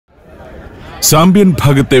Zambian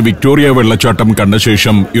ഭാഗത്തെ Victoria വെള്ളച്ചാട്ടം കണ്ട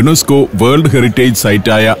ശേഷം യുനെസ്കോ വേൾഡ് ഹെറിറ്റേജ്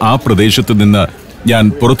സൈറ്റായ ആ പ്രദേശത്ത് നിന്ന് ഞാൻ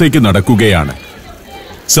പുറത്തേക്ക് നടക്കുകയാണ്.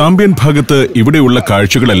 സാംബിയൻ ഭാഗത്ത് ഇവിടെയുള്ള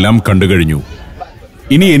കാഴ്ചകളെല്ലാം കണ്ടുകഴിഞ്ഞു.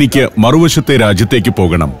 ഇനി എനിക്ക് മറുവശത്തെ രാജ്യത്തേക്ക്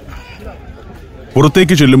പോകണം.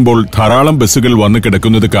 പുറത്തേക്ക് ചെല്ലുമ്പോൾ ധാരാളം ബസ്സുകൾ വന്നു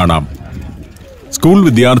കിടക്കുന്നത് കാണാം. സ്കൂൾ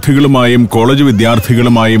വിദ്യാർത്ഥികളുമായും കോളേജ്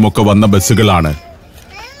വിദ്യാർത്ഥികളുമായും ഒക്കെ വന്ന ബസ്സുകളാണ്.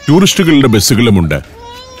 ടൂറിസ്റ്റുകളുടെ ബസ്സുകളുമുണ്ട്.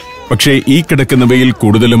 പക്ഷേ ഈ കിടക്കുന്നവയിൽ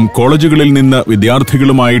കൂടുതലും കോളേജുകളിൽ നിന്ന്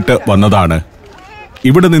വിദ്യാർത്ഥികളുമായിട്ട് വന്നതാണ്.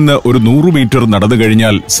 ഇവിടെ നിന്ന് ഒരു 100 മീറ്റർ നടന്നു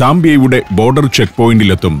കഴിഞ്ഞാൽ സാംബിയയുടെ ബോർഡർ ചെക്ക്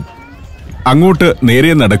പോയിന്റിലെത്തും. അങ്ങോട്ട്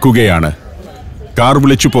നേരെ നടക്കുകയാണ്. കാർ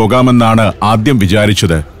വിളിച്ചു പോകാമെന്നാണ് ആദ്യം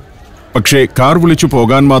വിചാരിച്ചത്. പക്ഷേ കാർ വിളിച്ചു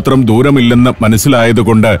പോകാൻ മാത്രം ദൂരമില്ലെന്ന്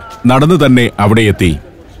മനസ്സിലായതുകൊണ്ട് നടന്നു തന്നെ അവിടെ എത്തി.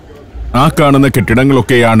 ആ കാണുന്ന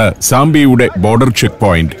കെട്ടിടങ്ങളൊക്കെയാണ് സാംബിയയുടെ ബോർഡർ ചെക്ക്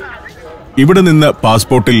പോയിന്റ്. ഇവിടെ നിന്ന്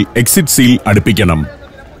പാസ്പോർട്ടിൽ എക്സിറ്റ് സീൽ അടുപ്പിക്കണം.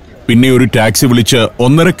 പിന്നെ ഒരു ടാക്സി വിളിച്ച്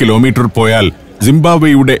 1.5 കിലോമീറ്റർ പോയാൽ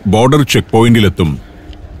സിംബാബ്വേയുടെ ബോർഡർ ചെക്ക് പോയിന്റിലെത്തും.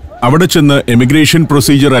 അവിടെ ചെന്ന് എമിഗ്രേഷൻ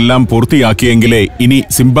പ്രൊസീജിയർ എല്ലാം പൂർത്തിയാക്കിയെങ്കിലേ ഇനി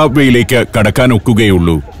സിംബാബ്വേയിലേക്ക് കടക്കാൻ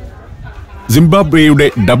ഒക്കുകയുള്ളൂ. സിംബാബ്വേയുടെ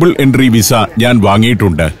ഡബിൾ എൻട്രി വിസ ഞാൻ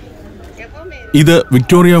വാങ്ങിയിട്ടുണ്ട്. ഇത്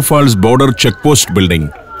Victoria false border check post building.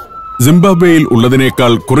 സിംബാബ്വേയിൽ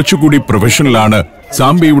ഉള്ളതിനേക്കാൾ കുറച്ചുകൂടി പ്രൊഫഷണലാണ്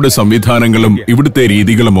സാംബിയയുടെ സംവിധാനങ്ങളും ഇവിടുത്തെ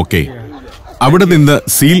രീതികളുമൊക്കെ. അവിടെ നിന്ന്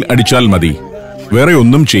സീൽ അടിച്ചാൽ മതി, വേറെ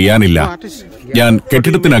ഒന്നും ചെയ്യാനില്ല. ഞാൻ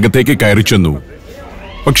കെട്ടിടത്തിനകത്തേക്ക് കയറി ചെന്നു.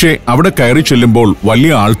 പക്ഷേ അവിടെ കയറി ചെല്ലുമ്പോൾ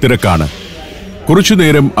വലിയ ആൾത്തിരക്കാണ്.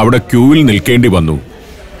 കുറച്ചുനേരം അവിടെ ക്യൂവിൽ നിൽക്കേണ്ടി വന്നു.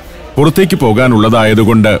 പുറത്തേക്ക്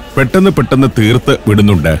പോകാനുള്ളതായതുകൊണ്ട് പെട്ടെന്ന് തീർത്ത്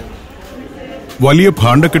വിടുന്നുണ്ട്. വലിയ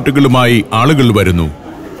ഭാണ്ഡക്കെട്ടുകളുമായി ആളുകൾ വരുന്നു.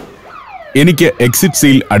 എനിക്ക് എക്സിറ്റ്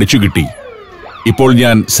സീൽ അടിച്ചു കിട്ടി. ഇപ്പോൾ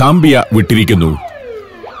ഞാൻ സാംബിയ വിട്ടിരിക്കുന്നു.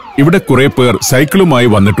 ഇവിടെ കുറെ പേർ സൈക്കിളുമായി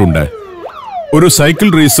വന്നിട്ടുണ്ട്. ഒരു സൈക്കിൾ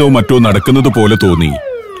റേസോ മറ്റോ നടക്കുന്നത് പോലെ തോന്നി.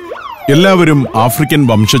 എല്ലാവരും ആഫ്രിക്കൻ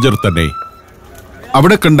വംശജർ തന്നെ.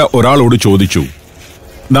 അവിടെ കണ്ട ഒരാളോട് ചോദിച്ചു.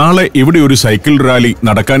 നാളെ ഇവിടെ ഒരു സൈക്കിൾ റാലി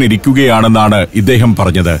നടക്കാനിരിക്കുകയാണെന്നാണ് ഇദ്ദേഹം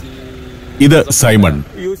പറഞ്ഞത്. ഇത് സൈമൺ.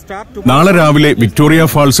 നാളെ രാവിലെ വിക്ടോറിയ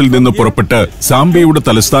ഫാൾസിൽ നിന്ന് പുറപ്പെട്ട് സാംബിയയുടെ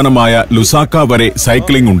തലസ്ഥാനമായ ലുസാക്ക വരെ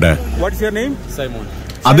സൈക്ലിംഗ് ഉണ്ട്.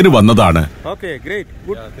 അതിന് വന്നതാണ്.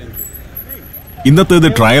 ഇന്നത്തേത്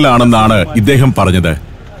ട്രയൽ ആണെന്നാണ് ഇദ്ദേഹം പറഞ്ഞത്.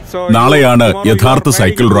 നാളെയാണ് യഥാർത്ഥ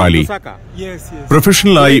സൈക്കിൾ റാലി.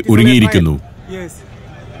 പ്രൊഫഷണലായി ഒരുങ്ങിയിരിക്കുന്നു.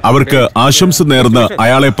 അവർക്ക് ആശംസ നേർന്ന്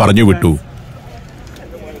അയാളെ പറഞ്ഞുവിട്ടു.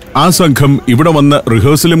 ആ സംഘം ഇവിടെ വന്ന്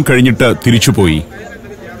റിഹേഴ്സലും കഴിഞ്ഞിട്ട് തിരിച്ചുപോയി.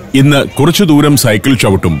 ഇന്ന് കുറച്ചു ദൂരം സൈക്കിൾ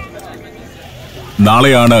ചവിട്ടും.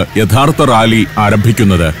 നാളെയാണ് യഥാർത്ഥ റാലി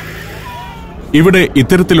ആരംഭിക്കുന്നത്. ഇവിടെ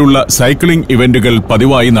ഇത്തരത്തിലുള്ള സൈക്ലിംഗ് ഇവന്റുകൾ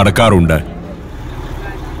പതിവായി നടക്കാറുണ്ട്.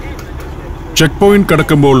 ചെക്ക് പോയിന്റ്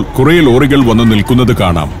കടക്കുമ്പോൾ കുറെ ലോറികൾ വന്നു നിൽക്കുന്നത്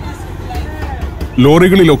കാണാം.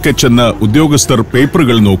 ലോറികളിലൊക്കെ ചെന്ന് ഉദ്യോഗസ്ഥർ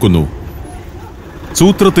പേപ്പറുകൾ നോക്കുന്നു.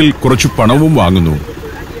 സൂത്രത്തിൽ കുറച്ചു പണവും വാങ്ങുന്നു.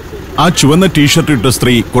 ആ ചുവന്ന ടീഷർട്ട് ഇട്ട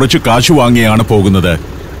സ്ത്രീ കുറച്ച് കാശ് വാങ്ങിയാണ് പോകുന്നത്.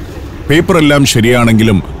 പേപ്പറെല്ലാം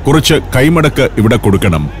ശരിയാണെങ്കിലും കുറച്ച് കൈമടക്ക് ഇവിടെ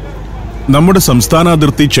കൊടുക്കണം. നമ്മുടെ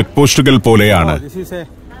സംസ്ഥാനാതിർത്തി ചെക്ക് പോസ്റ്റുകൾ പോലെയാണ്.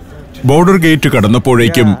 ബോർഡർ ഗേറ്റ്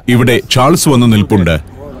കടന്നപ്പോഴേക്കും ഇവിടെ ചാൾസ് വന്ന് നിൽപ്പുണ്ട്.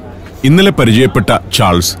 ഇന്നലെ പരിചയപ്പെട്ട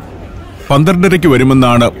ചാൾസ്. 12:30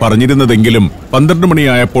 വരുമെന്നാണ് പറഞ്ഞിരുന്നതെങ്കിലും 12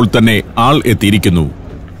 മണിയായപ്പോൾ തന്നെ ആൾ എത്തിയിരിക്കുന്നു.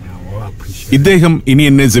 ഇദ്ദേഹം ഇനി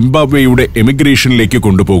എന്നെ സിംബാബ്വേയുടെ എമിഗ്രേഷനിലേക്ക്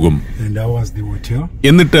കൊണ്ടുപോകും.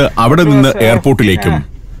 എന്നിട്ട് അവിടെ നിന്ന് എയർപോർട്ടിലേക്കും.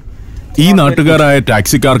 ഈ നാട്ടുകാരായ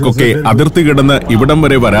ടാക്സിക്കാർക്കൊക്കെ അതിർത്തി കിടന്ന് ഇവിടം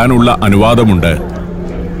വരെ വരാനുള്ള അനുവാദമുണ്ട്.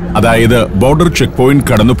 അതായത് ബോർഡർ ചെക്ക് പോയിന്റ്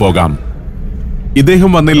കടന്നു പോകാം.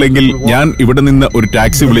 ഇദ്ദേഹം വന്നില്ലെങ്കിൽ ഞാൻ ഇവിടെ നിന്ന് ഒരു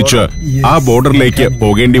ടാക്സി വിളിച്ച് ആ ബോർഡറിലേക്ക്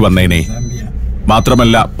പോകേണ്ടി വന്നേനെ.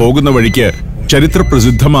 മാത്രമല്ല, പോകുന്ന വഴിക്ക്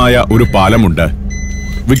ചരിത്രപ്രസിദ്ധമായ ഒരു പാലമുണ്ട്,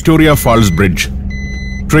 വിക്ടോറിയ ഫാൾസ് ബ്രിഡ്ജ്.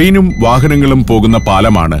 ട്രെയിനും വാഹനങ്ങളും പോകുന്ന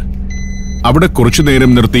പാലമാണ്. അവിടെ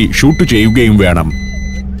കുറച്ചുനേരം നിർത്തി ഷൂട്ട് ചെയ്യുകയും വേണം.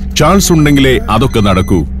 ചാൾസ് ഉണ്ടെങ്കിലേ അതൊക്കെ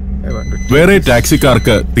നടക്കൂ. വേറെ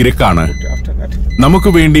ടാക്സിക്കാർക്ക് തിരക്കാണ്. നമുക്ക്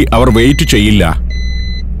വേണ്ടി അവർ വെയിറ്റ് ചെയ്യില്ല.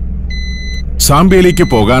 സാംബിയയിലേക്ക്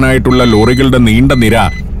പോകാനായിട്ടുള്ള ലോറികളുടെ നീണ്ട നിര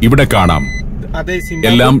ഇവിടെ കാണാം.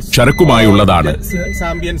 എല്ലാം ചരക്കുമായുള്ളതാണ്.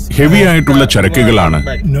 ഹെവി ആയിട്ടുള്ള ചരക്കുകളാണ്.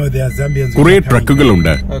 കുറെ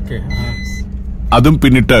ട്രക്കുകളുണ്ട്. അതും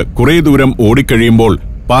പിന്നിട്ട് കുറെ ദൂരം ഓടിക്കഴിയുമ്പോൾ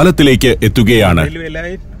പാലത്തിലേക്ക് എത്തുകയാണ്.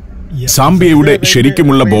 സാംബിയയുടെ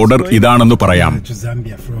ശരിക്കുമുള്ള ബോർഡർ ഇതാണെന്ന് പറയാം.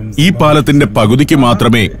 ഈ പാലത്തിന്റെ പകുതിക്ക്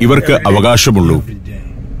മാത്രമേ ഇവർക്ക് അവകാശമുള്ളൂ.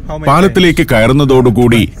 പാലത്തിലേക്ക്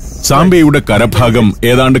കയറുന്നതോടുകൂടി സാംബിയയുടെ കരഭാഗം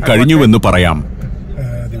ഏതാണ്ട് കഴിഞ്ഞുവെന്ന് പറയാം.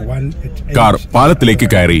 കാർ പാലത്തിലേക്ക്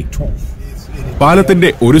കയറി. പാലത്തിന്റെ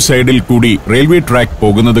ഒരു സൈഡിൽ കൂടി റെയിൽവേ ട്രാക്ക്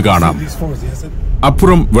പോകുന്നത് കാണാം.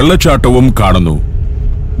 അപ്പുറം വെള്ളച്ചാട്ടവും കാണുന്നു.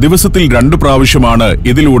 ദിവസത്തിൽ 2 പ്രാവശ്യമാണ്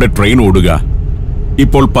ഇതിലൂടെ ട്രെയിൻ ഓടുക.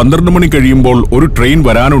 ഇപ്പോൾ 12 മണി കഴിയുമ്പോൾ ഒരു ട്രെയിൻ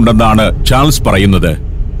വരാനുണ്ടെന്നാണ് ചാൾസ് പറയുന്നത്.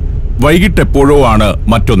 വൈകിട്ടെപ്പോഴോ ആണ്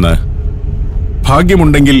മറ്റൊന്ന്.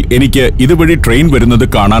 ഭാഗ്യമുണ്ടെങ്കിൽ എനിക്ക് ഇതുവഴി ട്രെയിൻ വരുന്നത്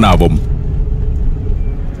കാണാനാവും.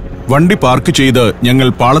 വണ്ടി പാർക്ക് ചെയ്ത് ഞങ്ങൾ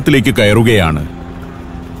പാളത്തിലേക്ക് കയറുകയാണ്.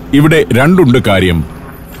 ഇവിടെ രണ്ടുണ്ട് കാര്യം.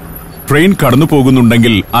 ട്രെയിൻ കടന്നു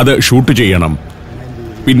പോകുന്നുണ്ടെങ്കിൽ അത് ഷൂട്ട് ചെയ്യണം.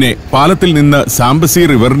 പിന്നെ പാലത്തിൽ നിന്ന് സാംബസി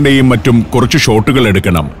റിവറിന്റെയും മറ്റും കുറച്ച് ഷോട്ടുകൾ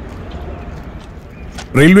എടുക്കണം.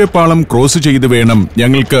 റെയിൽവേ പാളം ക്രോസ് ചെയ്ത് വേണം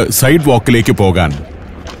ഞങ്ങൾക്ക് സൈഡ് വാക്കിലേക്ക് പോകാൻ.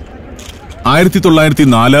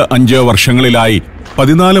 1904-5 വർഷങ്ങളിലായി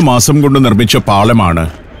 14 മാസം കൊണ്ട് നിർമ്മിച്ച പാലമാണ്.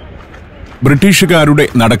 ബ്രിട്ടീഷുകാരുടെ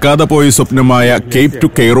നടക്കാതെ പോയ സ്വപ്നമായ കേപ്പ് ടു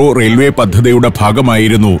കെയ്റോ റെയിൽവേ പദ്ധതിയുടെ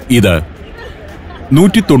ഭാഗമായിരുന്നു ഇത്.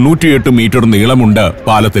 198 മീറ്റർ നീളമുണ്ട്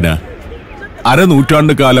പാലത്തിന്.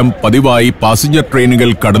 അരനൂറ്റാണ്ട് കാലം പതിവായി പാസഞ്ചർ ട്രെയിനുകൾ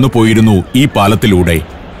കടന്നുപോയിരുന്നു ഈ പാലത്തിലൂടെ.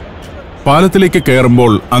 പാലത്തിലേക്ക്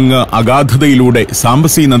കയറുമ്പോൾ അങ്ങ് അഗാധതയിലൂടെ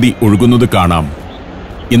സാംബസി നദി ഒഴുകുന്നത് കാണാം.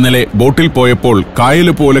 ഇന്നലെ ബോട്ടിൽ പോയപ്പോൾ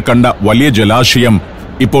കായല് പോലെ കണ്ട വലിയ ജലാശയം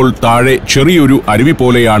ഇപ്പോൾ താഴെ ചെറിയൊരു അരുവി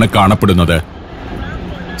പോലെയാണ് കാണപ്പെടുന്നത്.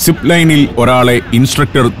 സിപ്പ് ലൈനിൽ ഒരാളെ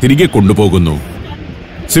ഇൻസ്ട്രക്ടർ തിരികെ കൊണ്ടുപോകുന്നു.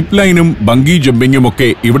 സിപ്പ് ലൈനും ബംഗി ജമ്പിങ്ങുമൊക്കെ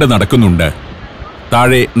ഇവിടെ നടക്കുന്നുണ്ട്.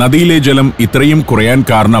 താഴെ നദിയിലെ ജലം ഇത്രയും കുറയാൻ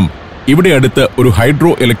കാരണം ഇവിടെ അടുത്ത് ഒരു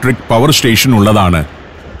ഹൈഡ്രോ ഇലക്ട്രിക് പവർ സ്റ്റേഷൻ ഉള്ളതാണ്.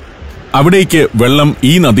 അവിടേക്ക് വെള്ളം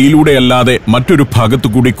ഈ നദിയിലൂടെയല്ലാതെ മറ്റൊരു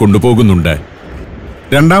ഭാഗത്തുകൂടി കൊണ്ടുപോകുന്നുണ്ട്.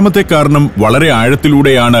 രണ്ടാമത്തെ കാരണം വളരെ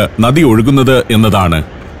ആഴത്തിലൂടെയാണ് നദി ഒഴുകുന്നത് എന്നതാണ്.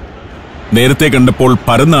 നേരത്തെ കണ്ടപ്പോൾ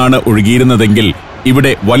പരന്നാണ് ഒഴുകിയിരുന്നതെങ്കിൽ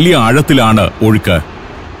ഇവിടെ വലിയ ആഴത്തിലാണ് ഒഴുക്ക്.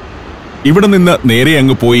 ഇവിടെ നിന്ന് നേരെ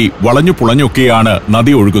അങ്ങ് പോയി വളഞ്ഞു പുളഞ്ഞൊക്കെയാണ്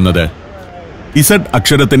നദി ഒഴുകുന്നത്. ഇസഡ്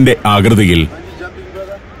അക്ഷരത്തിന്റെ ആകൃതിയിൽ.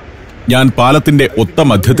 ഞാൻ പാലത്തിന്റെ ഒത്ത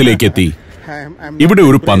മധ്യത്തിലേക്കെത്തി. ഇവിടെ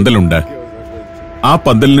ഒരു പന്തലുണ്ട്. ആ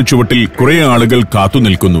പന്തലിന് ചുവട്ടിൽ കുറെ ആളുകൾ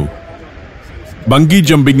കാത്തുനിൽക്കുന്നു. ബംഗി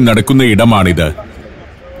ജമ്പിംഗ് നടക്കുന്ന ഇടമാണിത്.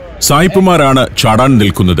 സായിപ്പുമാരാണ് ചാടാൻ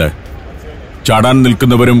നിൽക്കുന്നത്. ചാടാൻ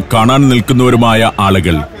നിൽക്കുന്നവരും കാണാൻ നിൽക്കുന്നവരുമായ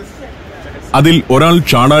ആളുകൾ. അതിൽ ഒരാൾ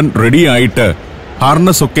ചാടാൻ റെഡിയായിട്ട്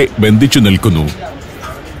ഹാർനസൊക്കെ ബന്ധിച്ചു നിൽക്കുന്നു.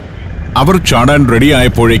 അവർ ചാടാൻ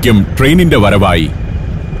റെഡിയായപ്പോഴേക്കും ട്രെയിനിന്റെ വരവായി.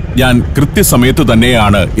 ഞാൻ കൃത്യസമയത്ത്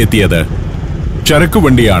തന്നെയാണ് എത്തിയത്.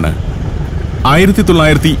 ചരക്കുവണ്ടിയാണ്.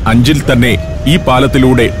 1905 തന്നെ ഈ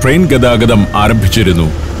പാലത്തിലൂടെ ട്രെയിൻ ഗതാഗതം ആരംഭിച്ചിരുന്നു.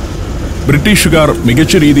 ബ്രിട്ടീഷുകാർ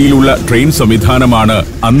മികച്ച രീതിയിലുള്ള ട്രെയിൻ സംവിധാനമാണ്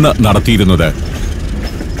അന്ന് നടത്തിയിരുന്നത്.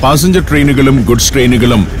 പാസഞ്ചർ ട്രെയിനുകളും ഗുഡ്സ്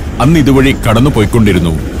ട്രെയിനുകളും അന്ന് ഇതുവഴി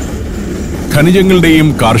കടന്നുപോയിക്കൊണ്ടിരുന്നു. ഖനിജങ്ങളുടെയും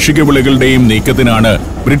കാർഷിക വിളകളുടെയും നീക്കത്തിനാണ്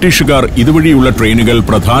ബ്രിട്ടീഷുകാർ ഇതുവഴിയുള്ള ട്രെയിനുകൾ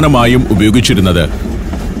പ്രധാനമായും ഉപയോഗിച്ചിരുന്നത്.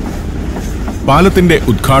 പാലത്തിന്റെ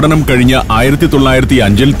ഉദ്ഘാടനം കഴിഞ്ഞ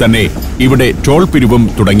 1905 തന്നെ ഇവിടെ ടോൾ പിരിവും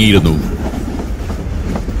തുടങ്ങിയിരുന്നു.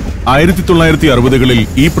 1960കളിൽ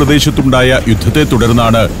ഈ പ്രദേശത്തുണ്ടായ യുദ്ധത്തെ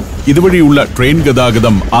തുടർന്നാണ് ഇതുവഴിയുള്ള ട്രെയിൻ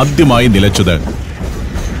ഗതാഗതം ആദ്യമായി നിലച്ചത്.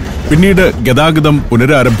 പിന്നീട് ഗതാഗതം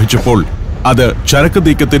പുനരാരംഭിച്ചപ്പോൾ അത് ചരക്ക്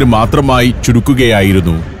നീക്കത്തിന് മാത്രമായി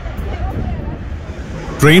ചുരുക്കുകയായിരുന്നു.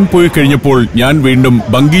 ട്രെയിൻ പോയി കഴിഞ്ഞപ്പോൾ ഞാൻ വീണ്ടും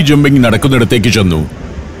ബംഗി ജമ്പിംഗ് നടക്കുന്നിടത്തേക്ക് ചെന്നു.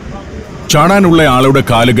 ചാടാനുള്ള ആളുടെ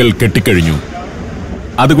കാലുകൾ കെട്ടിക്കഴിഞ്ഞു.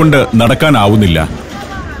 അതുകൊണ്ട് നടക്കാനാവുന്നില്ല.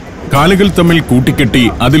 കാലുകൾ തമ്മിൽ കൂട്ടിക്കെട്ടി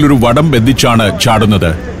അതിലൊരു വടം ബന്ധിച്ചാണ്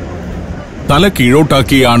ചാടുന്നത്. തല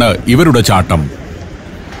കീഴോട്ടാക്കിയാണ് ഇവരുടെ ചാട്ടം.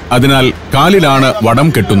 അതിനാൽ കാലിലാണ് വടം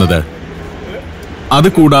കെട്ടുന്നത്.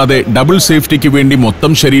 അതുകൂടാതെ ഡബിൾ സേഫ്റ്റിക്ക് വേണ്ടി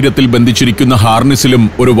മൊത്തം ശരീരത്തിൽ ബന്ധിച്ചിരിക്കുന്ന ഹാർനസിലും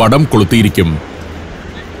ഒരു വടം കൊളുത്തിയിരിക്കും.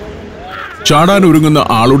 ചാടാൻ ഒരുങ്ങുന്ന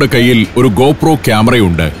ആളുടെ കയ്യിൽ ഒരു ഗോപ്രോ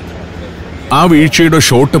ക്യാമറയുണ്ട്. ആ വീഴ്ചയുടെ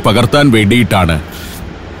ഷോട്ട് പകർത്താൻ വേണ്ടിയിട്ടാണ്.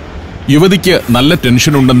 യുവതിക്ക് നല്ല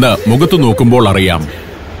ടെൻഷനുണ്ടെന്ന് മുഖത്തു നോക്കുമ്പോൾ അറിയാം.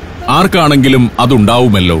 ആർക്കാണെങ്കിലും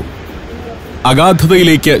അതുണ്ടാവുമല്ലോ.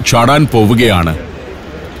 അഗാധതയിലേക്ക് ചാടാൻ പോവുകയാണ്.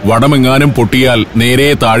 വടമെങ്ങാനും പൊട്ടിയാൽ നേരെ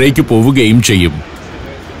താഴേക്ക് പോവുകയും ചെയ്യും.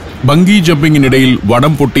 ബംഗി ജമ്പിങ്ങിനിടയിൽ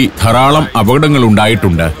വടം പൊട്ടി ധാരാളം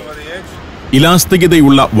അപകടങ്ങളുണ്ടായിട്ടുണ്ട്.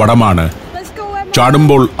 ഇലാസ്തികതയുള്ള വടമാണ്.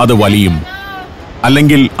 ചാടുമ്പോൾ അത് വലിയും.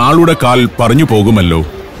 അല്ലെങ്കിൽ ആളുടെ കാൽ പറഞ്ഞു പോകുമല്ലോ.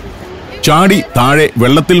 ചാടി താഴെ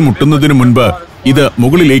വെള്ളത്തിൽ മുട്ടുന്നതിനു മുൻപ് ഇത്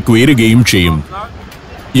മുകളിലേക്ക് ഉയരുകയും ചെയ്യും.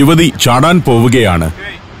 യുവതി ചാടാൻ പോവുകയാണ്.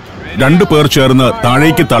 2 പേർ ചേർന്ന്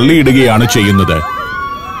താഴേക്ക് തള്ളിയിടുകയാണ് ചെയ്യുന്നത്.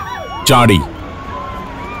 ചാടി.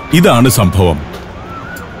 ഇതാണ് സംഭവം.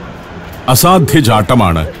 അസാധ്യ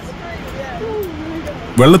ചാട്ടമാണ്.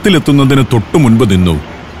 വെള്ളത്തിലെത്തുന്നതിന് തൊട്ടു മുൻപ് നിന്നു.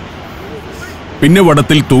 പിന്നെ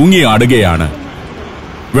വടത്തിൽ തൂങ്ങിയാടുകയാണ്.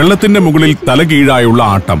 വെള്ളത്തിന്റെ മുകളിൽ തലകീഴായുള്ള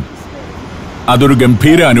ആട്ടം. അതൊരു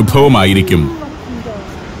ഗംഭീര അനുഭവമായിരിക്കും.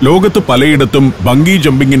 ലോകത്ത് പലയിടത്തും ബംഗി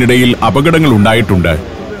ജമ്പിങ്ങിനിടയിൽ അപകടങ്ങൾ ഉണ്ടായിട്ടുണ്ട്.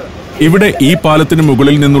 ഇവിടെ ഈ പാലത്തിന്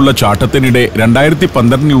മുകളിൽ നിന്നുള്ള ചാട്ടത്തിനിടെ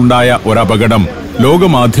 2012-ലുണ്ടായ ഒരപകടം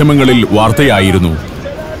ലോകമാധ്യമങ്ങളിൽ വാർത്തയായിരുന്നു.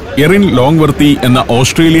 എറിൻ ലോങ്വർത്തി എന്ന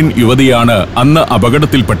ഓസ്ട്രേലിയൻ യുവതിയാണ് അന്ന്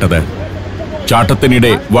അപകടത്തിൽപ്പെട്ടത്.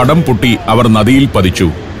 ചാട്ടത്തിനിടെ വടം പൊട്ടി അവർ നദിയിൽ പതിച്ചു.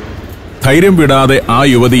 ധൈര്യം വിടാതെ ആ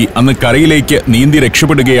യുവതി അന്ന് കരയിലേക്ക് നീന്തി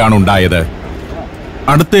രക്ഷപ്പെടുകയാണുണ്ടായത്.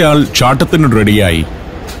 അടുത്തയാൾ ചാട്ടത്തിന് റെഡിയായി.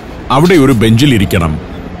 അവിടെ ഒരു ബെഞ്ചിലിരിക്കണം.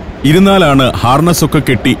 ഇരുന്നാലാണ് ഹാർനസൊക്കെ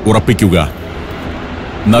കെട്ടി ഉറപ്പിക്കുക.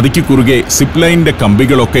 നദിക്ക് കുറുകെ സിപ്ലൈനിന്റെ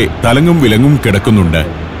കമ്പികളൊക്കെ തലങ്ങും വിലങ്ങും കിടക്കുന്നുണ്ട്.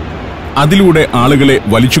 അതിലൂടെ ആളുകളെ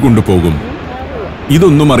വലിച്ചുകൊണ്ടുപോകും.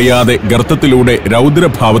 ഇതൊന്നും അറിയാതെ ഗർത്തത്തിലൂടെ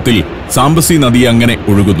രൗദ്രഭാവത്തിൽ സാംബസി നദി അങ്ങനെ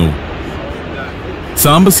ഒഴുകുന്നു.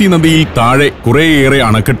 സാംബസി നദിയിൽ താഴെ കുറേയേറെ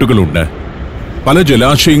അണക്കെട്ടുകളുണ്ട്. പല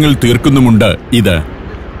ജലാശയങ്ങൾ തീർക്കുന്നുമുണ്ട് ഇത്.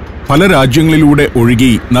 പല രാജ്യങ്ങളിലൂടെ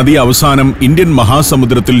ഒഴുകി നദി അവസാനം ഇന്ത്യൻ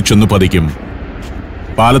മഹാസമുദ്രത്തിൽ ചെന്നു പതിക്കും.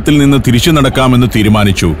 പാലത്തിൽ നിന്ന് തിരിച്ചു നടക്കാമെന്ന്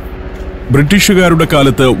തീരുമാനിച്ചു. ബ്രിട്ടീഷുകാരുടെ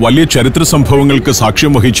കാലത്ത് വലിയ ചരിത്ര സംഭവങ്ങൾക്ക്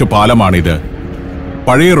സാക്ഷ്യം വഹിച്ച പാലമാണിത്.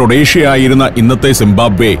 പഴയ റൊഡേഷ്യയായിരുന്ന ഇന്നത്തെ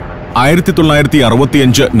സിംബാബ്വെ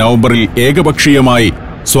 1965 നവംബറിൽ ഏകപക്ഷീയമായി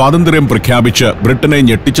സ്വാതന്ത്ര്യം പ്രഖ്യാപിച്ച് ബ്രിട്ടനെ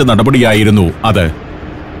ഞെട്ടിച്ച നടപടിയായിരുന്നു അത്.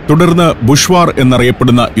 തുടർന്ന് ബുഷ്വാർ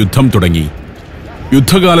എന്നറിയപ്പെടുന്ന യുദ്ധം തുടങ്ങി.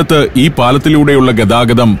 യുദ്ധകാലത്ത് ഈ പാലത്തിലൂടെയുള്ള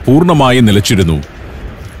ഗതാഗതം പൂർണ്ണമായി നിലച്ചിരുന്നു.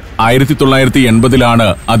 1980-ലാണ്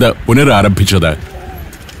അത് പുനരാരംഭിച്ചത്.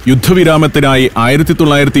 യുദ്ധവിരാമത്തിനായി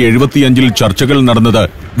 1975 ചർച്ചകൾ നടന്നത്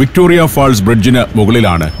വിക്ടോറിയ ഫാൾസ് ബ്രിഡ്ജിന്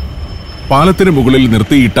മുകളിലാണ്. പാലത്തിന് മുകളിൽ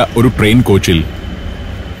നിർത്തിയിട്ട ഒരു ട്രെയിൻ കോച്ചിൽ.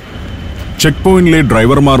 ചെക്ക് പോയിന്റിലെ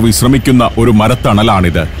ഡ്രൈവർമാർ വിശ്രമിക്കുന്ന ഒരു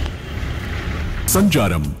മരത്തണലാണിത്.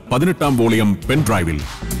 സഞ്ചാരം 18ാം volume പെൻഡ്രൈവിൽ.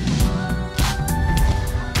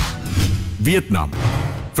 Vietnam,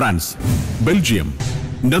 France, Belgium,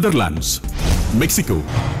 Netherlands, Mexico,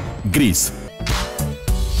 Greece.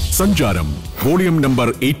 സഞ്ചാരം വോളിയം നമ്പർ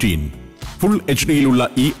 18 ഫുൾ HD-യിലുള്ള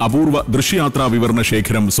ഈ അപൂർവ ദൃശ്യയാത്രാ വിവരണ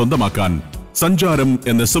ശേഖരം സ്വന്തമാക്കാൻ സഞ്ചാരം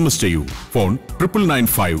എന്ന് SMS ചെയ്യൂ. ഫോൺ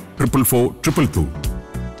 9995 444 222.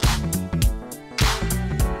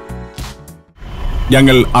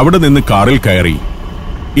 ഞങ്ങൾ അവിടെ നിന്ന് കാറിൽ കയറി.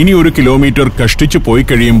 ഇനി 1 കിലോമീറ്റർ കഷ്ടിച്ചു പോയി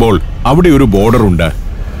കഴിയുമ്പോൾ അവിടെ ഒരു ബോർഡറുണ്ട്.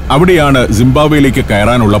 അവിടെയാണ് സിംബാബ്വേയിലേക്ക്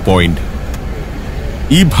കയറാനുള്ള പോയിന്റ്.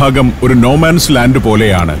 ഈ ഭാഗം ഒരു നോമാൻസ് ലാൻഡ്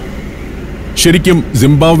പോലെയാണ്. ശരിക്കും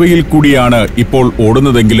സിംബാബ്വേയിൽ കൂടിയാണ് ഇപ്പോൾ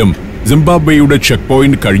ഓടുന്നതെങ്കിലും സിംബാബ്വേയുടെ ചെക്ക്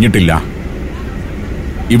പോയിന്റ് കഴിഞ്ഞിട്ടില്ല.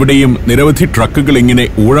 ഇവിടെയും നിരവധി ട്രക്കുകൾ ഇങ്ങനെ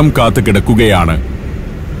ഊഴം കാത്ത് കിടക്കുകയാണ്.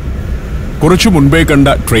 കുറച്ചു മുൻപേ കണ്ട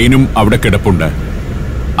ട്രെയിനും അവിടെ കിടപ്പുണ്ട്.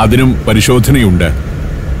 അതിനും പരിശോധനയുണ്ട്.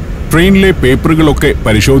 ട്രെയിനിലെ പേപ്പറുകളൊക്കെ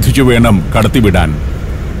പരിശോധിച്ചു വേണം കടത്തിവിടാൻ.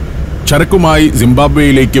 ചരക്കുമായി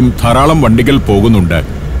സിംബാബ്വേയിലേക്കും ധാരാളം വണ്ടികൾ പോകുന്നുണ്ട്.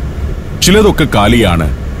 ചിലതൊക്കെ കാലിയാണ്.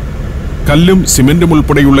 കല്ലും സിമന്റും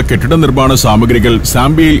ഉൾപ്പെടെയുള്ള കെട്ടിട നിർമ്മാണ സാമഗ്രികൾ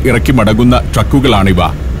സാംബിയയിൽ ഇറക്കി മടങ്ങുന്ന ട്രക്കുകളാണിവ.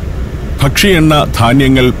 ഭക്ഷ്യ എണ്ണ,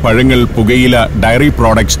 ധാന്യങ്ങൾ, പഴങ്ങൾ, പുകയില, ഡയറി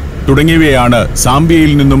പ്രോഡക്ട്സ് തുടങ്ങിയവയാണ്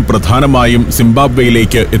സാംബിയയിൽ നിന്നും പ്രധാനമായും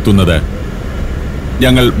സിംബാബ്വേയിലേക്ക് എത്തുന്നത്.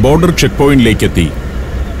 ഞങ്ങൾ ബോർഡർ ചെക്ക് പോയിന്റിലേക്കെത്തി.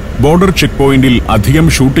 ബോർഡർ ചെക്ക് പോയിന്റിൽ അധികം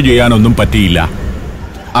ഷൂട്ട് ചെയ്യാനൊന്നും പറ്റിയില്ല.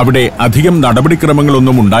 അവിടെ അധികം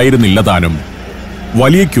നടപടിക്രമങ്ങളൊന്നും ഉണ്ടായിരുന്നില്ല താനും.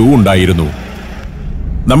 വലിയ ക്യൂ ഉണ്ടായിരുന്നു.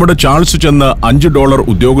 നമ്മുടെ ചാൾസ് ചെന്ന് $5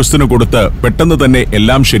 ഉദ്യോഗസ്ഥന് കൊടുത്ത് പെട്ടെന്ന് തന്നെ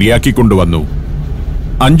എല്ലാം ശരിയാക്കിക്കൊണ്ടുവന്നു.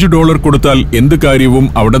 $5 കൊടുത്താൽ എന്ത് കാര്യവും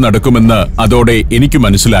അവിടെ നടക്കുമെന്ന് അതോടെ എനിക്ക്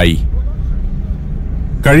മനസ്സിലായി.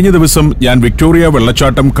 കഴിഞ്ഞ ദിവസം ഞാൻ വിക്ടോറിയ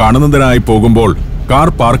വെള്ളച്ചാട്ടം കാണുന്നതിനായി പോകുമ്പോൾ കാർ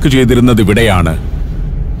പാർക്ക് ചെയ്തിരുന്നത് ഇവിടെയാണ്.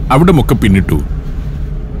 അവിടമൊക്കെ പിന്നിട്ടു.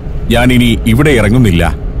 ഞാനിനി ഇവിടെ ഇറങ്ങുന്നില്ല.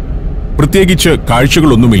 പ്രത്യേകിച്ച്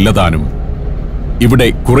കാഴ്ചകളൊന്നുമില്ല താനും. ഇവിടെ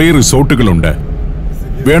കുറേ റിസോർട്ടുകളുണ്ട്.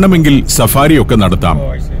 വേണമെങ്കിൽ സഫാരിയൊക്കെ നടത്താം.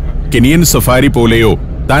 കെനിയൻ സഫാരി പോലെയോ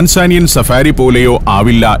താൻസാനിയൻ സഫാരി പോലെയോ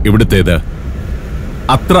ആവില്ല ഇവിടുത്തേത്.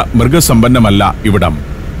 അത്ര മൃഗസമ്പന്നമല്ല ഇവിടം.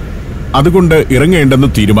 അതുകൊണ്ട് ഇറങ്ങേണ്ടെന്ന്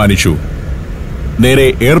തീരുമാനിച്ചു. നേരെ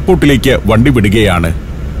എയർപോർട്ടിലേക്ക് വണ്ടി വിടുകയാണ്.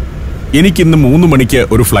 എനിക്കിന്ന് 3 മണിക്ക്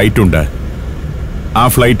ഒരു ഫ്ലൈറ്റ് ഉണ്ട്. ആ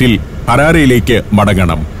ഫ്ലൈറ്റിൽ ഹരാരയിലേക്ക്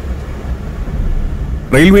മടങ്ങണം.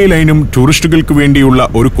 റെയിൽവേ ലൈനും ടൂറിസ്റ്റുകൾക്ക് വേണ്ടിയുള്ള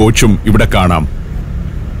ഒരു കോച്ചും ഇവിടെ കാണാം.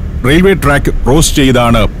 റെയിൽവേ ട്രാക്ക് ക്രോസ്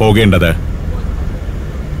ചെയ്താണ് പോകേണ്ടത്.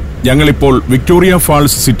 ഞങ്ങളിപ്പോൾ വിക്ടോറിയ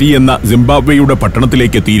ഫാൾസ് സിറ്റി എന്ന സിംബാബ്വേയുടെ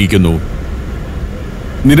പട്ടണത്തിലേക്ക് എത്തിയിരിക്കുന്നു.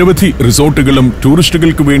 നിരവധി റിസോർട്ടുകളും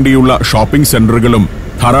ടൂറിസ്റ്റുകൾക്ക് വേണ്ടിയുള്ള ഷോപ്പിംഗ് സെന്ററുകളും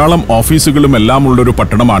ധാരാളം ഓഫീസുകളും എല്ലാമുള്ളൊരു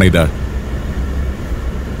പട്ടണമാണിത്.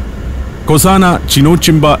 കൊസാന,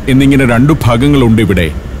 ചിനോച്ചിംബ എന്നിങ്ങനെ 2 ഭാഗങ്ങളുണ്ട് ഇവിടെ.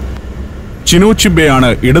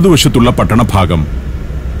 ചിനോച്ചിംബയാണ് ഇടതുവശത്തുള്ള പട്ടണഭാഗം.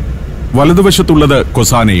 വലതുവശത്തുള്ളത്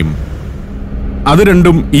കൊസാനയും. അത്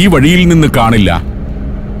രണ്ടും ഈ വഴിയിൽ നിന്ന് കാണില്ല.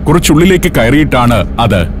 കുറച്ചുള്ളിലേക്ക് കയറിയിട്ടാണ്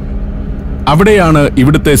അത്. അവിടെയാണ്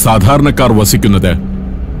ഇവിടുത്തെ സാധാരണക്കാർ വസിക്കുന്നത്.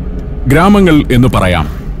 ഗ്രാമങ്ങൾ എന്ന് പറയാം.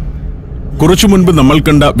 കുറച്ചു മുൻപ് നമ്മൾ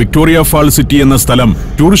കണ്ട വിക്ടോറിയ ഫാൾ സിറ്റി എന്ന സ്ഥലം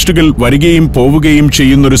ടൂറിസ്റ്റുകൾ വരികയും പോവുകയും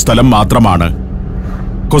ചെയ്യുന്നൊരു സ്ഥലം മാത്രമാണ്.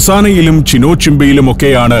 കൊസാനയിലും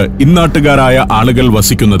ചിനോച്ചിംബയിലുമൊക്കെയാണ് ഇന്നാട്ടുകാരായ ആളുകൾ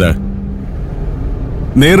വസിക്കുന്നത്.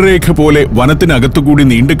 നേർരേഖ പോലെ വനത്തിനകത്തുകൂടി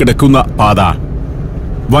നീണ്ടുകിടക്കുന്ന പാത.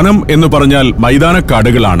 വനം എന്ന് പറഞ്ഞാൽ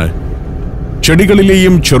മൈതാനക്കാടുകളാണ്.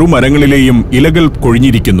 ചെടികളിലെയും ചെറുമരങ്ങളിലെയും ഇലകൾ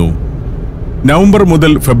കൊഴിഞ്ഞിരിക്കുന്നു. നവംബർ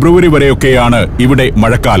മുതൽ ഫെബ്രുവരി വരെയൊക്കെയാണ് ഇവിടെ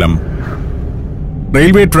മഴക്കാലം.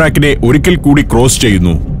 റെയിൽവേ ട്രാക്കിനെ ഒരിക്കൽ കൂടി ക്രോസ്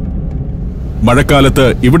ചെയ്യുന്നു. മഴക്കാലത്ത്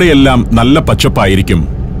ഇവിടെയെല്ലാം നല്ല പച്ചപ്പായിരിക്കും.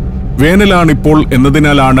 വേനലാണിപ്പോൾ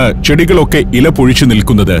എന്നതിനാലാണ് ചെടികളൊക്കെ ഇല പൊഴിച്ചു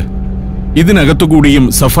നിൽക്കുന്നത്. ഇതിനകത്തുകൂടിയും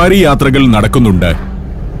സഫാരി യാത്രകൾ നടക്കുന്നുണ്ട്.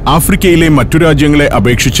 ആഫ്രിക്കയിലെ മറ്റു രാജ്യങ്ങളെ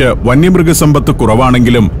അപേക്ഷിച്ച് വന്യമൃഗസമ്പത്ത്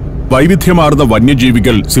കുറവാണെങ്കിലും വൈവിധ്യമാർന്ന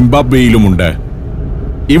വന്യജീവികൾ സിംബാബ്വേയിലുമുണ്ട്.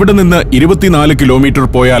 ഇവിടെ നിന്ന് 24 കിലോമീറ്റർ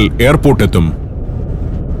പോയാൽ എയർപോർട്ട് എത്തും.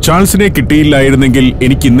 ചാൾസിനെ കിട്ടിയില്ലായിരുന്നെങ്കിൽ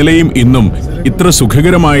എനിക്ക് ഇന്നലെയും ഇന്നും ഇത്ര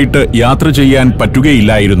സുഖകരമായിട്ട് യാത്ര ചെയ്യാൻ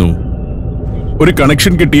പറ്റുകയില്ലായിരുന്നു. ഒരു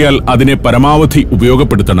കണക്ഷൻ കിട്ടിയാൽ അതിനെ പരമാവധി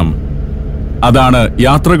ഉപയോഗപ്പെടുത്തണം. അതാണ്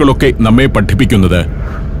യാത്രകളൊക്കെ നമ്മെ പഠിപ്പിക്കുന്നത്.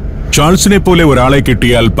 ചാൾസിനെ പോലെ ഒരാളെ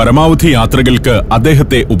കിട്ടിയാൽ പരമാവധി യാത്രകൾക്ക്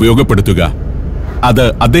അദ്ദേഹത്തെ ഉപയോഗപ്പെടുത്തുക. അത്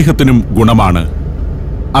അദ്ദേഹത്തിനും ഗുണമാണ്.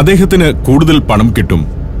 അദ്ദേഹത്തിന് കൂടുതൽ പണം കിട്ടും.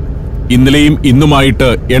 ഇന്നലെയും ഇന്നുമായിട്ട്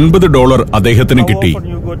 $80 അദ്ദേഹത്തിന് കിട്ടി.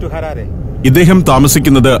 ഇദ്ദേഹം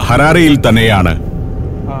താമസിക്കുന്നത് ഹരാരയിൽ തന്നെയാണ്.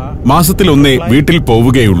 മാസത്തിൽ ഒന്നേ വീട്ടിൽ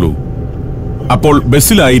പോവുകയുള്ളൂ. അപ്പോൾ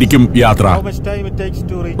ബസ്സിലായിരിക്കും യാത്ര.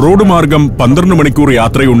 റോഡ് മാർഗം 12 മണിക്കൂർ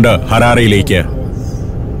യാത്രയുണ്ട് ഹരാരയിലേക്ക്.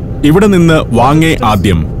 ഇവിടെ നിന്ന് വാങ്ങേ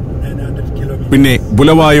ആദ്യം, പിന്നെ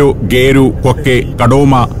ബുലവായോ, ഗേരു, കൊക്കെ,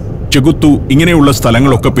 കഡോമ, ചെഗുത്തു ഇങ്ങനെയുള്ള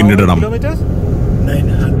സ്ഥലങ്ങളൊക്കെ പിന്നിടണം.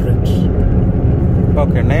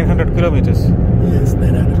 900 kilometers. Yes,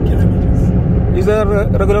 900 kilometers. Is there a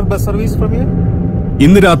regular bus service from here?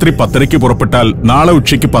 ഇന്ന് രാത്രി 10:00 പുറപ്പെട്ടാൽ നാളെ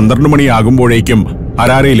ഉച്ചയ്ക്ക് 12 മണിയാകുമ്പോഴേക്കും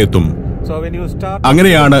ഹരാരയിലെത്തും.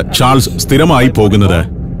 അങ്ങനെയാണ് ചാൾസ് സ്ഥിരമായി പോകുന്നത്.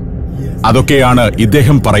 അതൊക്കെയാണ്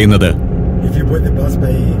ഇദ്ദേഹം പറയുന്നത്.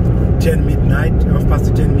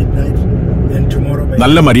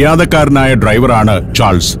 നല്ല മര്യാദക്കാരനായ ഡ്രൈവറാണ്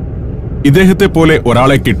ചാൾസ്. ഇദ്ദേഹത്തെ പോലെ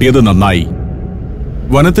ഒരാളെ കിട്ടിയത് നന്നായി.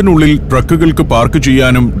 വനത്തിനുള്ളിൽ ട്രക്കുകൾക്ക് പാർക്ക്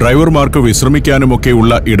ചെയ്യാനും ഡ്രൈവർമാർക്ക്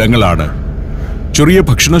വിശ്രമിക്കാനുമൊക്കെയുള്ള ഇടങ്ങളാണ്. ചെറിയ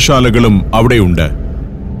ഭക്ഷണശാലകളും അവിടെയുണ്ട്.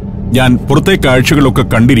 ഞാൻ പുറത്തെ കാഴ്ചകളൊക്കെ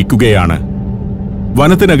കണ്ടിരിക്കുകയാണ്.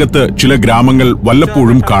 വനത്തിനകത്ത് ചില ഗ്രാമങ്ങൾ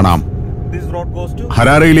വല്ലപ്പോഴും കാണാം.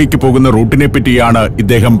 ഹരാരയിലേക്ക് പോകുന്ന റൂട്ടിനെ പറ്റിയാണ്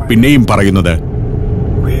ഇദ്ദേഹം പിന്നെയും പറയുന്നത്.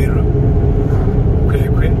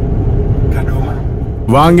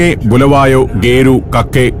 വാങ്ങെ, ബുലവായോ, ഗേരു,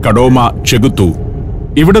 കക്കെ, കഡോമ, ചെഗുത്തു.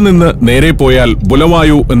 ഇവിടെ നിന്ന് നേരെ പോയാൽ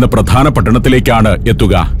ബുലവായോ എന്ന പ്രധാന പട്ടണത്തിലേക്കാണ്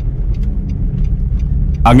എത്തുക.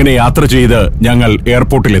 അങ്ങനെ യാത്ര ചെയ്ത് ഞങ്ങൾ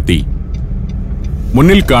എയർപോർട്ടിലെത്തി.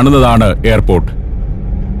 മുന്നിൽ കാണുന്നതാണ് എയർപോർട്ട്.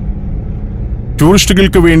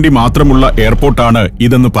 ടൂറിസ്റ്റുകൾക്ക് വേണ്ടി മാത്രമുള്ള എയർപോർട്ടാണ്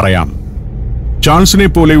ഇതെന്ന് പറയാം. ചാൾസിനെ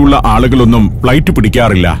പോലെയുള്ള ആളുകളൊന്നും ഫ്ലൈറ്റ്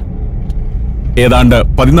പിടിക്കാറില്ല. ഏതാണ്ട്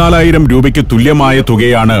 14,000 രൂപയ്ക്ക് തുല്യമായ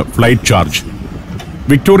തുകയാണ് ഫ്ലൈറ്റ് ചാർജ്.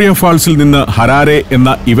 വിക്ടോറിയ ഫാൾസിൽ നിന്ന് ഹരാരെ എന്ന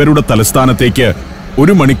ഇവരുടെ തലസ്ഥാനത്തേക്ക്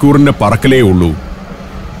 1 മണിക്കൂറിന്റെ പറക്കലേ ഉള്ളൂ.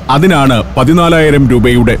 അതിനാണ് 14,000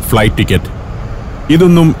 രൂപയുടെ ഫ്ലൈറ്റ് ടിക്കറ്റ്.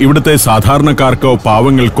 ഇതൊന്നും ഇവിടുത്തെ സാധാരണക്കാർക്കോ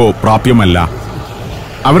പാവങ്ങൾക്കോ പ്രാപ്യമല്ല.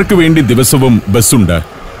 അവർക്ക് വേണ്ടി ദിവസവും ബസ്സുണ്ട്.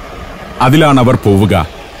 അതിലാണ് അവർ പോവുക.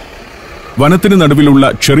 വനത്തിന് നടുവിലുള്ള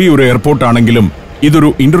ചെറിയൊരു എയർപോർട്ടാണെങ്കിലും ഇതൊരു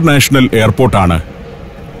ഇന്റർനാഷണൽ എയർപോർട്ടാണ്.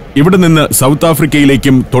 ഇവിടെ നിന്ന് സൗത്ത്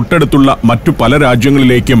ആഫ്രിക്കയിലേക്കും തൊട്ടടുത്തുള്ള മറ്റു പല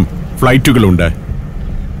രാജ്യങ്ങളിലേക്കും ഫ്ലൈറ്റുകളുണ്ട്.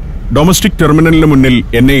 ഡൊമസ്റ്റിക് ടെർമിനലിന് മുന്നിൽ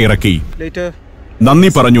എന്നെ ഇറക്കി. നന്ദി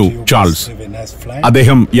പറഞ്ഞു ചാൾസ്.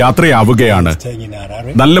 അദ്ദേഹം യാത്രയാവുകയാണ്.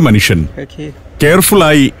 നല്ല മനുഷ്യൻ.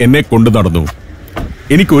 കെയർഫുള്ളായി എന്നെ കൊണ്ടു നടന്നു.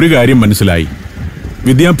 എനിക്കൊരു കാര്യം മനസ്സിലായി.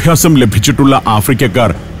 വിദ്യാഭ്യാസം ലഭിച്ചിട്ടുള്ള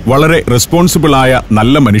ആഫ്രിക്കക്കാർ വളരെ റെസ്പോൺസിബിളായ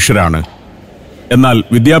നല്ല മനുഷ്യരാണ്. എന്നാൽ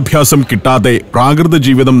വിദ്യാഭ്യാസം കിട്ടാതെ പ്രാകൃത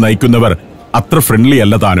ജീവിതം നയിക്കുന്നവർ അത്ര ഫ്രണ്ട്ലി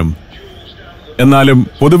അല്ല താനും. എന്നാലും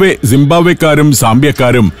പൊതുവെ സിംബാബ്വേക്കാരും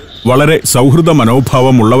സാംബ്യക്കാരും വളരെ സൗഹൃദ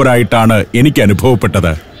മനോഭാവമുള്ളവരായിട്ടാണ് എനിക്ക്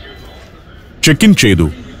അനുഭവപ്പെട്ടത്. ചെക്ക് ഇൻ ചെയ്തു.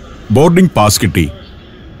 ബോർഡിംഗ് പാസ് കിട്ടി.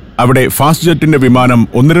 അവിടെ ഫാസ്റ്റ് ജെറ്റിന്റെ വിമാനം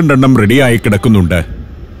 1-2 റെഡിയായി കിടക്കുന്നുണ്ട്.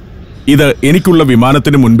 ഇത് എനിക്കുള്ള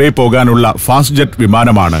വിമാനത്തിന് മുൻപേ പോകാനുള്ള ഫാസ്റ്റ് ജെറ്റ്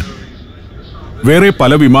വിമാനമാണ്. വേറെ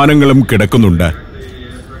പല വിമാനങ്ങളും കിടക്കുന്നുണ്ട്.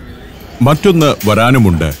 മറ്റൊന്ന്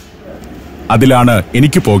വരാനുമുണ്ട്. അതിലാണ്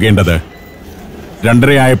എനിക്ക് പോകേണ്ടത്.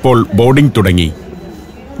 2:30 ആയപ്പോൾ ബോർഡിംഗ് തുടങ്ങി.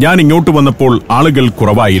 ഞാൻ ഇങ്ങോട്ട് വന്നപ്പോൾ ആളുകൾ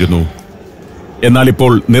കുറവായിരുന്നു. എന്നാൽ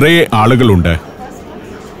ഇപ്പോൾ നിറയെ ആളുകളുണ്ട്.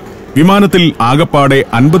 വിമാനത്തിൽ ആകപ്പാടെ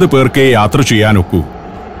 50 പേർക്കേ യാത്ര ചെയ്യാനൊക്കൂ.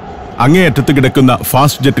 അങ്ങേയറ്റത്ത് കിടക്കുന്ന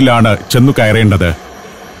ഫാസ്റ്റ് ജെറ്റിലാണ് ചെന്നു കയറേണ്ടത്.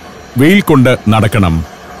 വെയിൽ കൊണ്ട് നടക്കണം.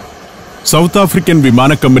 സൗത്ത് ആഫ്രിക്കൻ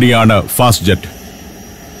വിമാന കമ്പനിയാണ് ഫാസ്റ്റ് ജെറ്റ്.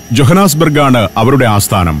 ജൊഹനാസ്ബർഗാണ് അവരുടെ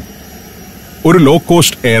ആസ്ഥാനം. ഒരു ലോ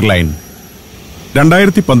കോസ്റ്റ് എയർലൈൻ.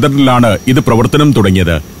 2012 ഇത് പ്രവർത്തനം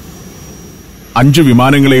തുടങ്ങിയത്. 5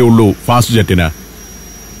 വിമാനങ്ങളേ ഉള്ളൂ fast ജെറ്റിന്.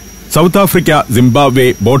 South Africa, Zimbabwe,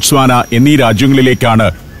 Botswana എന്നീ രാജ്യങ്ങളിലേക്കാണ്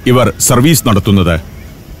ഇവർ സർവീസ് നടത്തുന്നത്.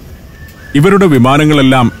 ഇവരുടെ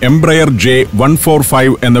വിമാനങ്ങളെല്ലാം എംബ്രയർ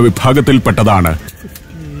J145 എന്ന വിഭാഗത്തിൽപ്പെട്ടതാണ്.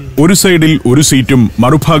 ഒരു സൈഡിൽ ഒരു സീറ്റും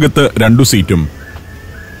മറുഭാഗത്ത് 2 സീറ്റും.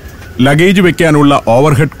 ലഗേജ് വെക്കാനുള്ള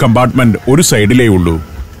ഓവർഹെഡ് കമ്പാർട്ട്മെന്റ് ഒരു സൈഡിലേ ഉള്ളൂ.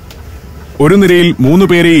 ഒരു നിരയിൽ 3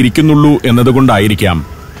 പേരെ ഇരിക്കുന്നുള്ളൂ എന്നതുകൊണ്ടായിരിക്കാം.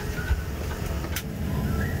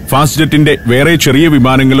 ഫാസ്റ്റ് ജെറ്റിന്റെ വേറെ ചെറിയ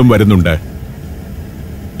വിമാനങ്ങളും വരുന്നുണ്ട്.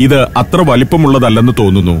 ഇത് അത്ര വലിപ്പമുള്ളതല്ലെന്ന്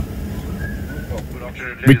തോന്നുന്നു.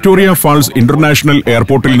 വിക്ടോറിയ ഫാൾസ് ഇന്റർനാഷണൽ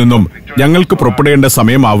എയർപോർട്ടിൽ നിന്നും ഞങ്ങൾക്ക് പുറപ്പെടേണ്ട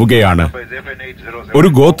സമയമാവുകയാണ്. ഒരു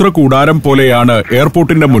ഗോത്ര കൂടാരം പോലെയാണ്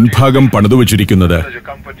എയർപോർട്ടിന്റെ മുൻഭാഗം പണിതുവച്ചിരിക്കുന്നത്.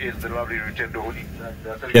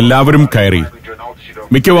 എല്ലാവരും കയറി.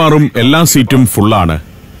 മിക്കവാറും എല്ലാ സീറ്റും ഫുള്ളാണ്.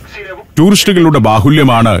 ടൂറിസ്റ്റുകളുടെ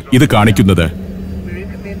ബാഹുല്യമാണ് ഇത് കാണിക്കുന്നത്.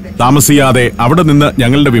 താമസിയാതെ അവിടെ നിന്ന്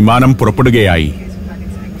ഞങ്ങളുടെ വിമാനം പുറപ്പെടുകയായി.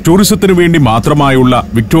 ടൂറിസത്തിനു വേണ്ടി മാത്രമായുള്ള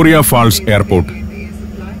Victoria false airport.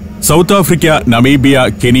 South Africa, Namibia,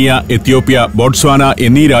 Kenya, Ethiopia, Botswana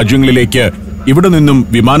എന്നീ രാജ്യങ്ങളിലേക്ക് ഇവിടെ നിന്നും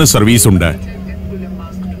വിമാന സർവീസ് ഉണ്ട്.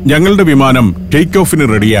 ഞങ്ങളുടെ വിമാനം ടേക്ക് ഓഫിന്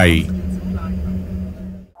റെഡിയായി.